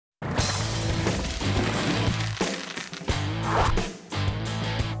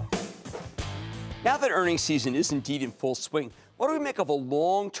that earnings season is indeed in full swing, what do we make of a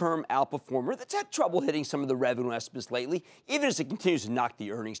long-term outperformer that's had trouble hitting some of the revenue estimates lately, even as it continues to knock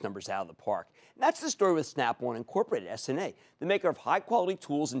the earnings numbers out of the park? And that's the story with Snap-on Incorporated, SNA, the maker of high-quality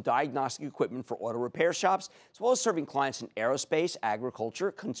tools and diagnostic equipment for auto repair shops, as well as serving clients in aerospace,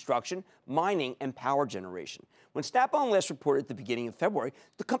 agriculture, construction, mining, and power generation. When Snap-on last reported at the beginning of February,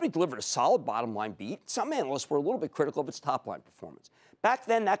 the company delivered a solid bottom-line beat. Some analysts were a little bit critical of its top-line performance. Back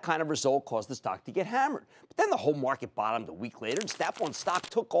then, that kind of result caused the stock to get hammered. But then the whole market bottomed a week later, and Snap-on stock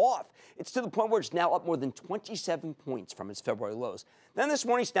took off. It's to the point where it's now up more than 27 points from its February lows. Then this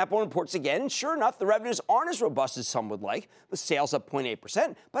morning, Snap-on reports again, and sure enough, the revenues aren't as robust as some would like, with sales up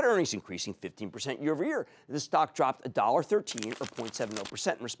 0.8%, but earnings increasing 15% year over year. The stock dropped $1.13 or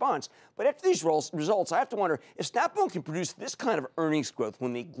 0.70% in response. But after these results, I have to wonder if Snap-on can produce this kind of earnings growth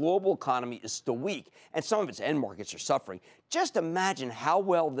when the global economy is still weak and some of its end markets are suffering. Just imagine how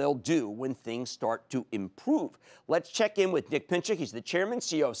well they'll do when things start to improve. Let's check in with Nick Pinchuk. He's the chairman and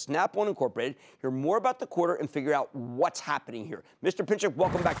CEO of Snap-on Incorporated. Hear more about the quarter and figure out what's happening here. Mr. Pinchuk,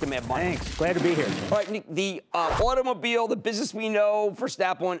 welcome back to Mad Money. Thanks. Glad to be here. All right, Nick, the automobile, the business we know for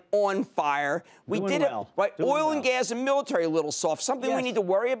Snap-on fire. We Doing did well. it, right? Doing Oil well. and gas and military a little soft. Something we need to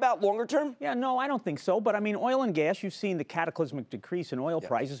worry about longer term? Yeah, no, I don't think so. But I mean, oil and gas, you've seen the cataclysmic decrease in oil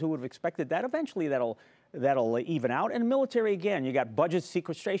prices. Who would have expected that? Eventually, that'll even out. And military, again, you got budget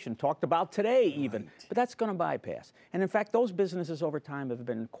sequestration, talked about today even, but that's going to bypass. And in fact, those businesses over time have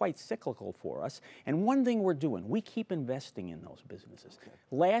been quite cyclical for us. And one thing we're doing, we keep investing in those businesses. Okay.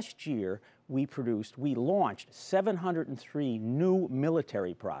 Last year, we launched 703 new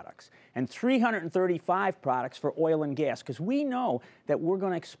military products and 335 products for oil and gas, because we know that we're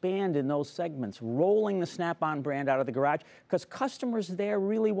going to expand in those segments, rolling the Snap-on brand out of the garage, because customers there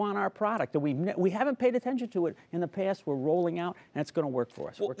really want our product. And we haven't paid attention to it in the past. We're rolling out, and it's going to work for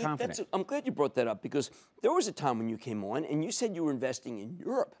us. We're confident. I'm glad you brought that up, because there was a time when you came on and you said you were investing in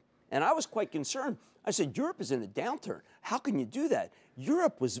Europe. And I was quite concerned. I said, Europe is in a downturn. How can you do that?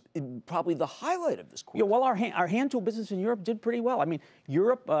 Europe was probably the highlight of this quarter. Yeah, well, our hand tool business in Europe did pretty well. I mean,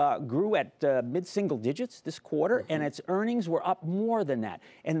 Europe grew at mid-single digits this quarter, and its earnings were up more than that.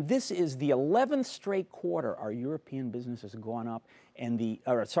 And this is the 11th straight quarter our European business has gone up, and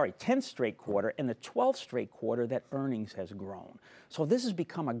 10th straight quarter, and the 12th straight quarter that earnings has grown. So this has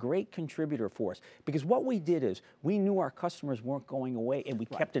become a great contributor for us, because what we did is we knew our customers weren't going away, and we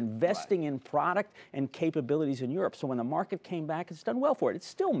kept investing in product and capabilities in Europe. So when the market came back, it's done well for it. It's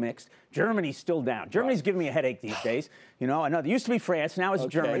still mixed. Germany's still down. Germany's giving me a headache these days. You know, I know it used to be France, now it's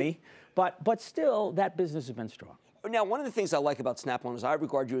Germany. But still, that business has been strong. Now, one of the things I like about Snap-on is I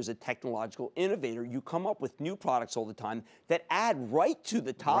regard you as a technological innovator. You come up with new products all the time that add right to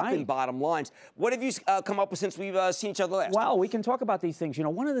the top and bottom lines. What have you come up with since we've seen each other last? Well, we can talk about these things. You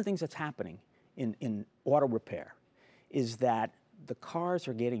know, one of the things that's happening in auto repair is that the cars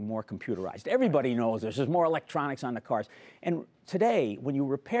are getting more computerized. Everybody knows there's more electronics on the cars. And today, when you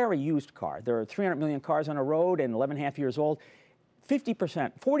repair a used car, there are 300 million cars on the road and 11.5 years old.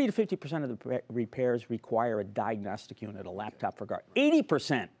 50%, 40 to 50% of the repairs require a diagnostic unit, a laptop for a car.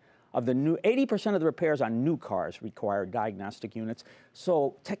 80% of the repairs on new cars require diagnostic units.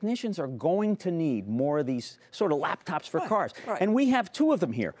 So technicians are going to need more of these sort of laptops for cars. And we have two of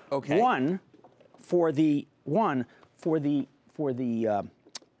them here. One for the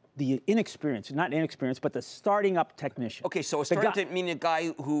inexperienced, not inexperienced, but the starting up technician. Okay, so a starting to mean a guy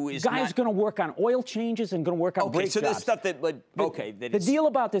who is guy's going to work on oil changes and going to work on brake jobs. So there's stuff that, the deal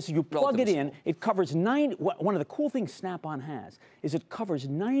about this is you plug it in, it covers one of the cool things Snap-on has is it covers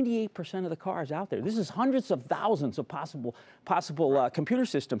 98% of the cars out there. This is hundreds of thousands of possible computer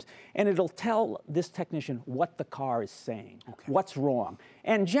systems, and it'll tell this technician what the car is saying, what's wrong.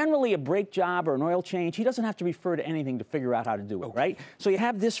 And generally a brake job or an oil change, he doesn't have to refer to anything to figure out how to do it, right? So you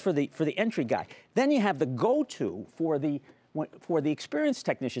have this for the entry guy. Then you have the go-to for the experienced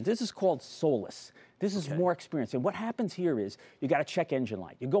technicians. This is called Solus. This is more experience. And what happens here is you got to check engine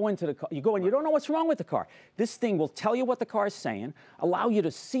light. You go into the car, you don't know what's wrong with the car. This thing will tell you what the car is saying, allow you to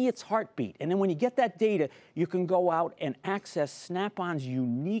see its heartbeat. And then when you get that data, you can go out and access Snap-on's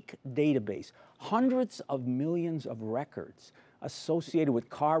unique database, hundreds of millions of records associated with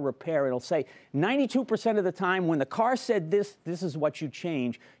car repair. It'll say 92% of the time when the car said this is what you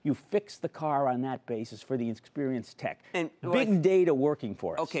change. You fix the car on that basis for the experienced tech. And big data working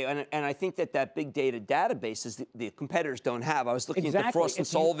for us. Okay, and I think that big data database is the competitors don't have. I was looking at the Frost &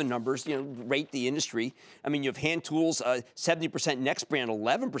 Sullivan numbers, rate the industry. I mean, you have hand tools, 70% next brand,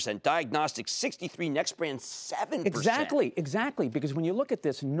 11%, diagnostics, 63, next brand, 7%. Exactly, because when you look at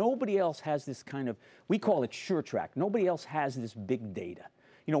this, nobody else has this kind of, we call it SureTrack. Nobody else has this big data.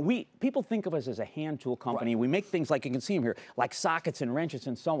 You know, people think of us as a hand tool company. Right. We make things like you can see them here, like sockets and wrenches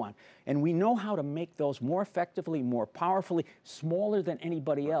and so on. And we know how to make those more effectively, more powerfully, smaller than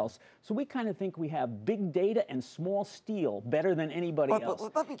anybody else. So we kind of think we have big data and small steel better than anybody else.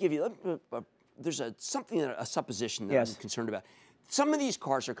 But let me give you, there's a supposition that I'm concerned about. Some of these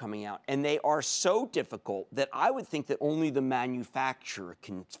cars are coming out, and they are so difficult that I would think that only the manufacturer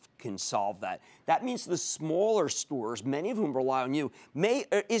can solve that. That means the smaller stores, many of whom rely on you,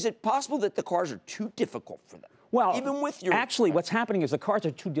 is it possible that the cars are too difficult for them? Well, even with your actually, what's happening is the cars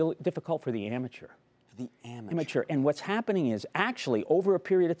are too difficult for the amateur. The amateur. And what's happening is, actually, over a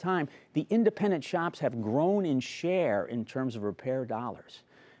period of time, the independent shops have grown in share in terms of repair dollars.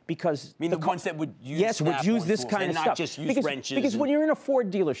 Because the ones that would use would use this kind of stuff. Not just use wrenches. Because when you're in a Ford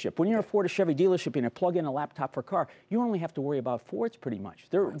dealership, when you're a Ford or Chevy dealership and you plug in a laptop for a car, you only have to worry about Fords pretty much.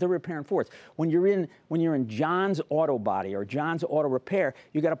 They're repairing Fords. When you're in John's Auto Body or John's Auto Repair,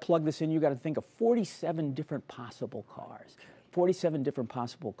 you got to plug this in. You got to think of 47 different possible cars. 47 different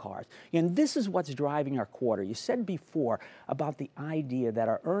possible cars. And this is what's driving our quarter. You said before about the idea that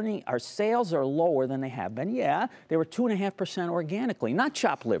our sales are lower than they have been. Yeah, they were 2.5% organically, not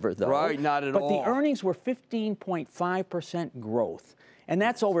chop liver though. Right, not at all. But the earnings were 15.5% growth. And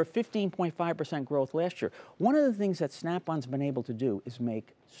that's over 15.5% growth last year. One of the things that Snap-on's been able to do is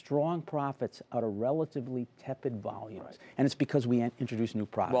make strong profits out of relatively tepid volumes. Right. And it's because we introduced new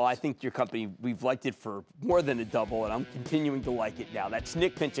products. Well, I think your company, we've liked it for more than a double, and I'm continuing to like it now. That's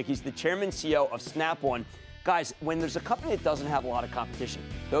Nick Pinchuk. He's the chairman and CEO of Snap-on. Guys, when there's a company that doesn't have a lot of competition,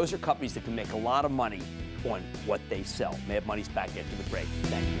 those are companies that can make a lot of money on what they sell. Mad Money's back after the break.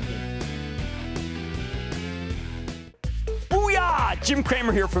 Thank you. Booyah! Jim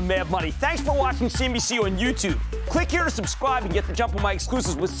Cramer here from Mad Money. Thanks for watching CNBC on YouTube. Click here to subscribe and get the jump on my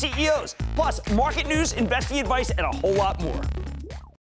exclusives with CEOs, plus market news, investing advice, and a whole lot more.